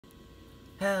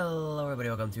Hello everybody,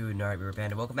 welcome to Rivet,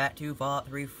 and welcome back to Fallout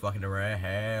 3 fucking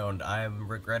around. I'm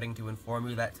regretting to inform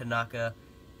you that Tanaka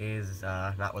is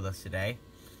not with us today,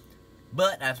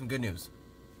 but I have some good news.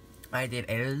 I did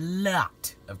a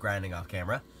lot of grinding off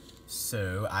camera,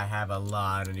 so I have a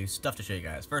lot of new stuff to show you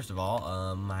guys. First of all,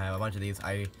 I have a bunch of these.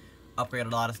 I upgraded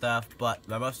a lot of stuff, but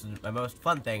my most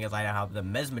fun thing is I now have the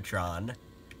Mesmetron,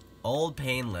 Old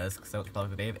Painless,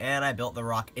 and I built the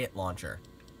Rocket Launcher.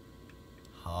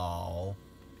 Oh,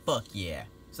 fuck yeah.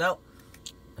 So,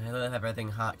 I have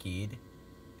everything hotkeyed.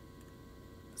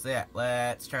 So yeah,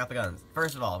 let's check out the guns.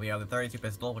 First of all, we have the 32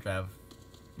 pistol, which I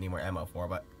need more ammo for,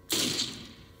 but...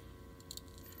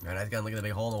 Very nice gun, look at the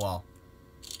big hole in the wall.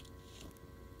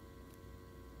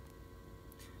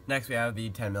 Next, we have the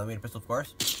 10mm pistol, of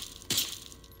course.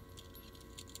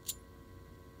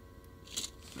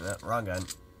 Wrong gun.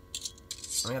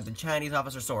 We have the Chinese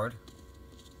officer sword.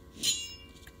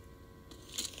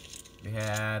 We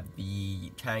have the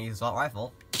Chinese assault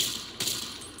rifle.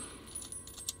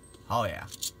 Oh yeah.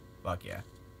 Fuck yeah.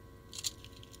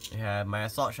 We have my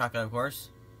assault shotgun, of course.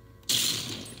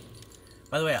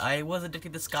 By the way, I was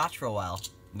addicted to scotch for a while.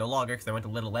 No longer, because I went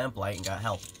to Little Lamplight and got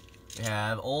help. We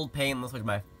have Old Painless, which is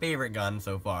my favorite gun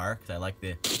so far, because I like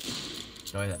the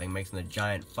noise that thing makes in the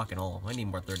giant fucking hole. I need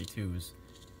more 32s.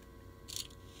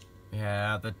 We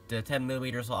have the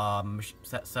 10mm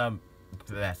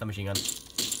submachine gun.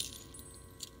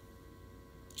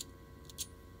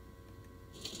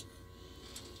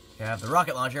 We have the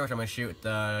rocket launcher, which I'm going to shoot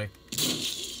the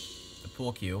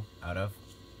pool cue out of.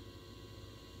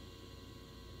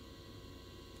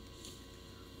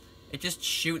 It just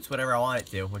shoots whatever I want it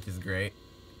to, which is great.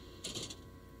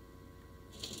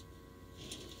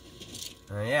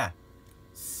 Yeah.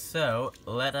 So,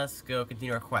 let us go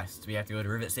continue our quest. We have to go to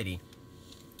Rivet City.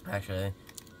 Actually.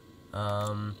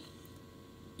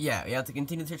 Yeah, we have to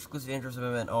continue the exclusive interest of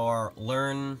event or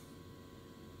learn...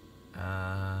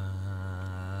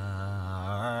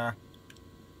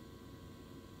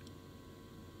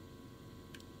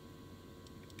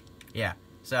 Yeah,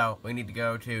 so we need to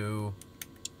go to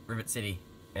Rivet City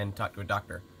and talk to a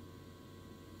doctor.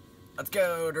 Let's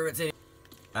go to Rivet City.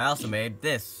 I also made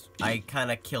this. I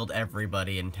kind of killed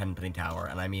everybody in Tenpenny Tower,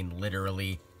 and I mean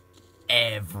literally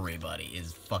everybody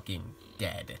is fucking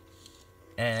dead.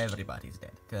 Everybody's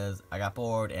dead, because I got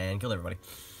bored and killed everybody.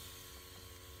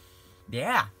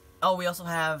 Yeah. Oh, we also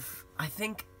have, I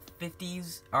think,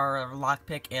 50s, our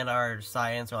lockpick and our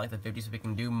science are like the 50s, so we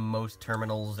can do most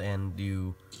terminals and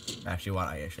do... Actually, why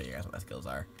don't I show you guys what my skills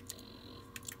are?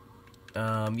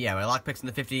 Yeah, my lockpick's in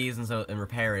the 50s, and so, and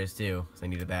repair is too, so I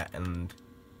needed that, and...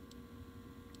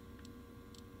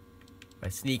 By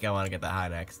sneak, I want to get that high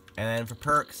next. And then for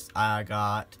perks, I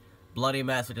got Bloody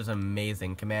Mess, which is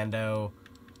amazing, Commando,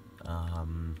 oh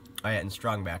yeah, and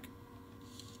Strongback.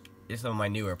 These are some of my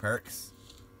newer perks.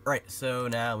 Right, so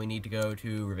now we need to go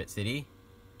to Rivet City,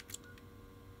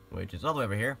 which is all the way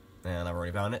over here, and I've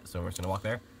already found it, so we're just going to walk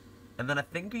there. And then I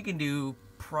think we can do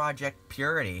Project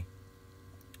Purity,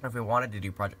 or if we wanted to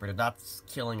do Project Purity. That's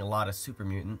killing a lot of super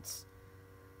mutants,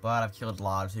 but I've killed a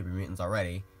lot of super mutants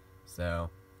already, so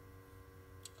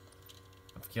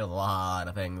I've killed a lot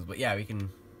of things. But yeah, we can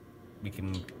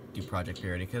do Project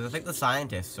Purity, because I think the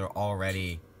scientists are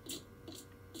already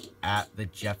at the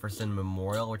Jefferson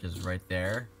Memorial, which is right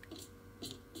there.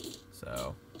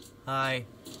 So, hi,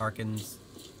 Harkins.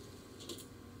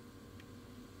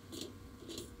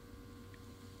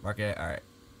 Market, alright.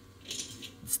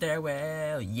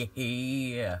 Stairwell,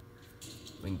 yeah!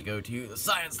 We need to go to the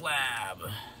science lab,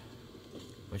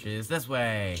 which is this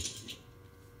way.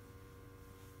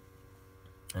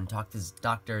 And talk to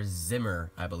Dr. Zimmer,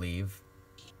 I believe.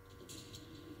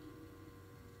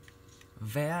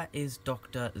 Where is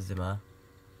Dr. Zimmer?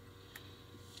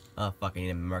 Oh, fuck, I need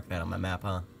to mark that on my map,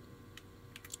 huh?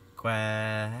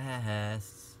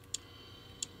 Quests.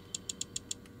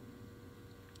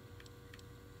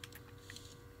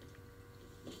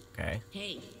 Okay.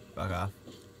 Hey. Fuck off.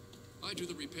 I do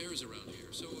the repairs around here,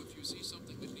 so if you see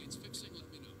something that needs fixing,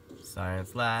 let me know.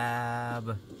 Science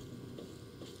lab.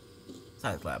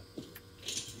 Science lab.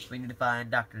 We need to find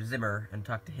Dr. Zimmer and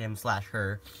talk to him /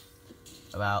 her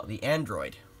about the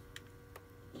android.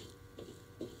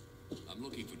 I'm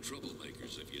looking for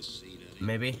troublemakers if you seen any.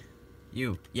 Maybe?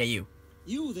 You. Yeah, you.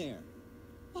 You there.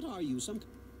 What are you,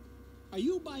 Are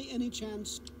you by any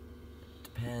chance...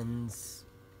 Depends.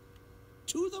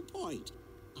 To the point.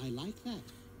 I like that.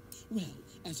 Well,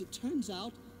 as it turns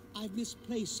out, I've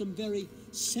misplaced some very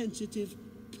sensitive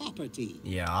property.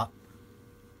 Yeah.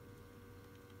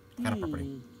 What kind of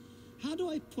property? How do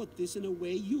I put this in a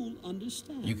way you'll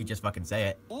understand? You could just fucking say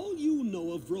it. All you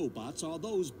know of robots are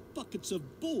those buckets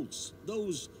of bolts,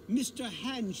 those Mr.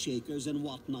 Handshakers and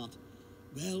whatnot.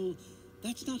 Well,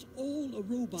 that's not all a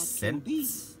robot can be.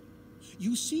 Synths?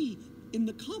 You see, in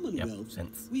the Commonwealth,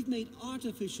 synths. we've made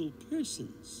artificial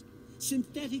persons,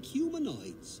 synthetic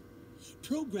humanoids,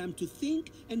 programmed to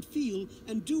think and feel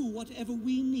and do whatever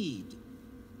we need.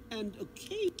 And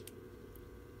okay.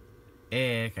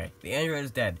 Okay. The android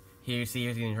is dead. Here's the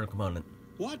internal component.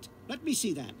 What? Let me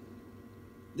see that.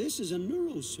 This is a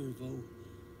neuroservo,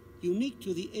 unique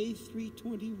to the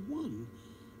A321.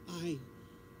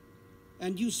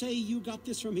 And you say you got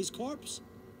this from his corpse?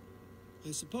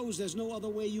 I suppose there's no other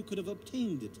way you could have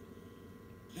obtained it.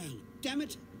 Well, damn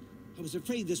it. I was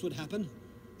afraid this would happen.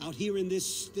 Out here in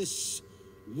this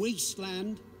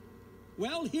wasteland.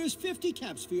 Well, here's 50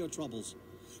 caps for your troubles.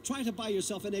 Try to buy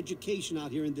yourself an education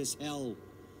out here in this hell.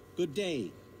 Good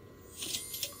day.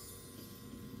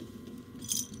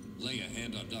 Lay a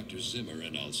hand on Dr. Zimmer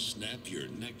and I'll snap your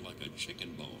neck like a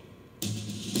chicken bone.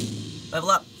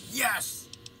 Level up. Yes!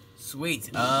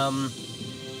 Sweet.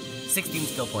 16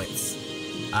 skill points.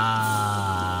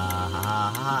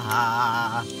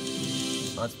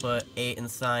 Let's put 8 in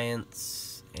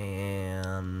science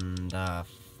and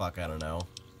fuck, I don't know.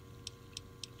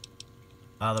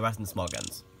 The rest in small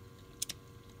guns.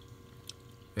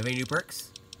 We have any new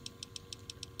perks?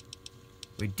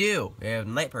 We do! We have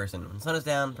Night Person. When the sun is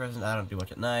down, I don't do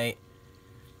much at night.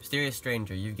 Mysterious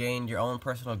Stranger. You've gained your own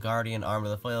personal guardian armed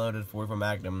with a fully loaded 44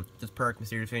 Magnum. This perk,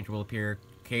 Mysterious Stranger, will appear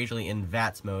occasionally in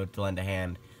VATS mode to lend a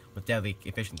hand with deadly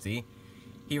efficiency.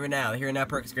 Here and Now. The Here and Now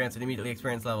perks grants an immediately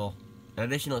experience level. An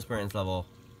additional experience level,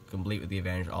 complete with the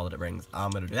advantage of all that it brings.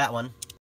 I'm gonna do that one.